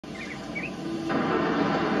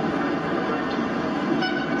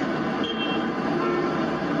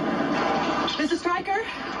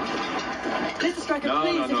Mr. Stryker, No,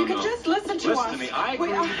 please, no, if no, you could no. just listen to us. Listen to me. I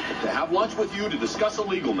agreed to have lunch with you to discuss a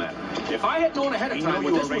legal matter. If I had known ahead of time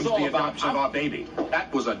what this was all about, the adoption of our baby.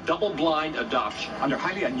 That was a double-blind adoption. Under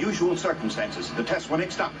highly unusual circumstances, the test were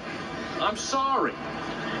mixed up. I'm sorry.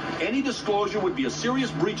 Any disclosure would be a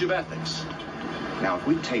serious breach of ethics. Now, if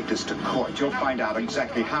we take this to court, you'll find out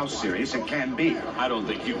exactly how serious it can be. I don't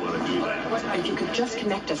think you want to do that. If you could just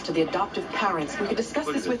connect us to the adoptive parents, we could discuss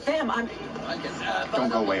this with them. Don't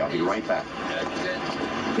go away. I'll be right back.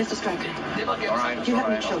 Mr. Stryker, All right, do you have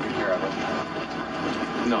any I'll children? take care of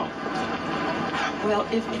it. No. Well,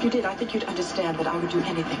 if you did, I think you'd understand that I would do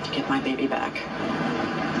anything to get my baby back.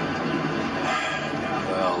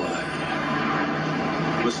 Well,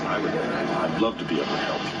 listen, I'd love to be able to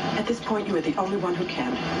help. At this point, you are the only one who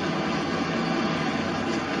can.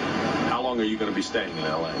 How long are you going to be staying in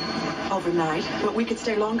L.A.? Overnight, but we could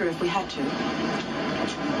stay longer if we had to.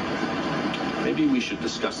 Maybe we should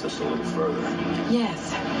discuss this a little further.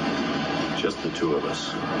 Yes. Just the two of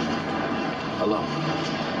us. Alone.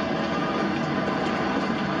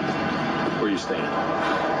 Where are you staying?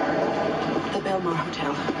 The Belmore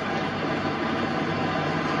Hotel.